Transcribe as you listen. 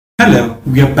Hello,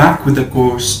 we are back with a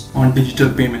course on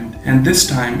digital payment, and this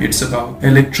time it's about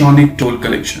electronic toll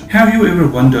collection. Have you ever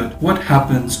wondered what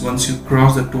happens once you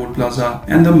cross the toll plaza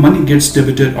and the money gets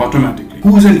debited automatically?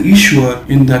 Who is an issuer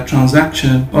in that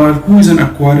transaction, or who is an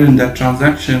acquirer in that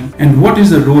transaction, and what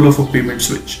is the role of a payment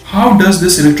switch? How does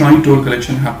this electronic toll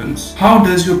collection happens? How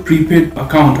does your prepaid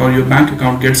account or your bank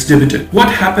account gets debited? What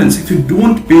happens if you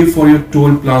don't pay for your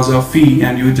toll plaza fee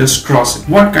and you just cross it?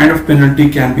 What kind of penalty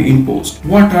can be imposed?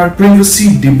 What are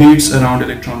privacy debates around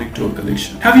electronic toll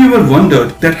collection? Have you ever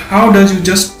wondered that how does you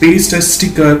just paste a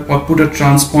sticker or put a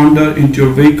transponder into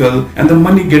your vehicle and the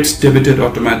money gets debited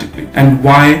automatically? And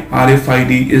why RFID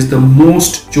is the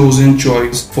most chosen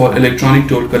choice for electronic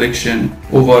toll collection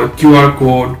over QR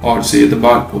code or say the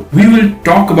barcode? We will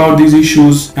talk about these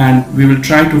issues and we will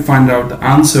try to find out the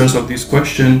answers of these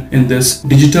questions in this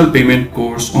digital payment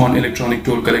course on electronic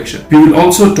toll collection. We will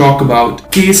also talk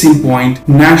about case in point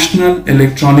National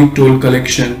Electronic Toll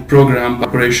Collection Program by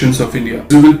Corporations of India.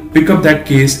 We will pick up that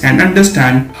case and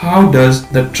understand how does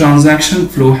the transaction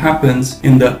flow happens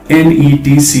in the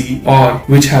NETC, or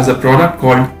which has a product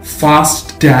called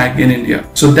FastTag in India.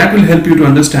 So that will help you to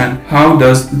understand how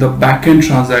does the backend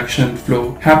transaction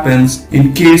flow happens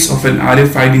in case of an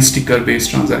RFID sticker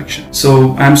based transaction.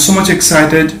 So I'm so much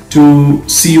excited to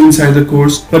see you inside the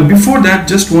course. But before that,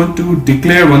 just want to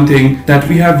declare one thing, that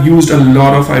we have used a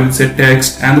lot of, I would say,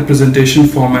 text and the presentation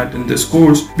format in this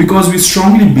course because we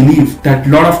strongly believe that a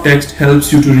lot of text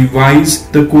helps you to revise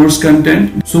the course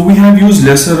content. So we have used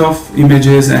lesser of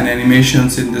images and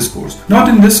animations in this course. Not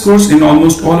in this course, in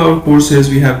almost all our courses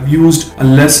we have used a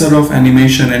lesser of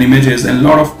animation and images and a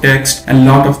lot of text and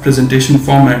a lot of presentation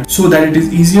format, so that it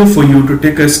is easier for you to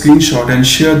take a screenshot and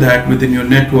share that within your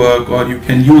network, or you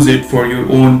can use it for your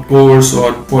own course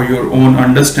or for your own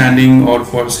understanding or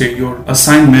for say your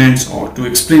assignments or to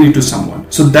explain it to someone.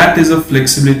 So that is a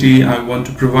flexibility I want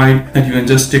to provide, that you can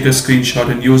just take a screenshot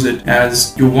and use it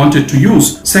as you want it to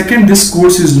use. Second, this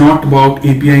course is not about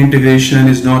API integration,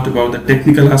 is not about the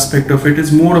technical aspect of it.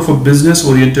 It's more of a business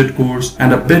oriented course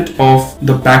and a bit of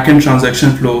the backend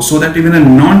transaction flow, so that even a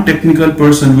non-technical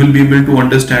person will be able to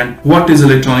understand what is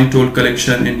electronic toll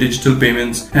collection in digital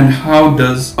payments and how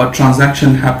does a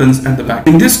transaction happens at the back.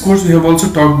 In this course, we have also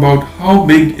talked about how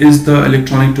big is the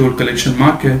electronic toll collection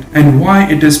market and why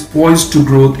it is poised to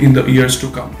growth in the years to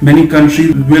come. Many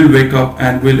countries will wake up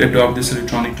and will adopt this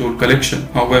electronic toll collection.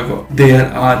 However,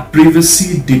 there are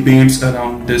privacy debates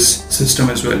around this system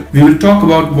as well. We will talk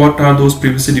about what are those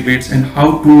privacy debates and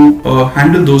how to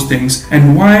handle those things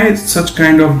and why such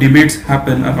kind of debates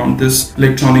happen around this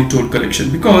electronic toll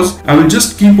collection. Because I will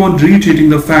just keep on reiterating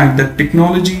the fact that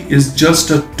technology is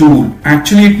just a tool.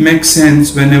 Actually, it makes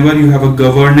sense whenever you have a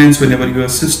governance, whenever you have a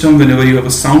system, whenever you have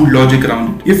a sound logic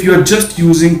around it. If you are just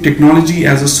using technology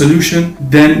as a solution,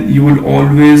 then you will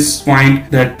always find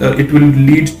that it will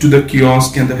lead to the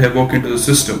kiosk and the havoc into the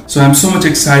system. So I'm so much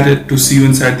excited to see you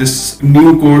inside this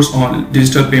new course on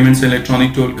digital payments and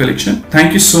electronic toll collection.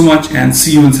 Thank you so much and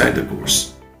see you inside the course.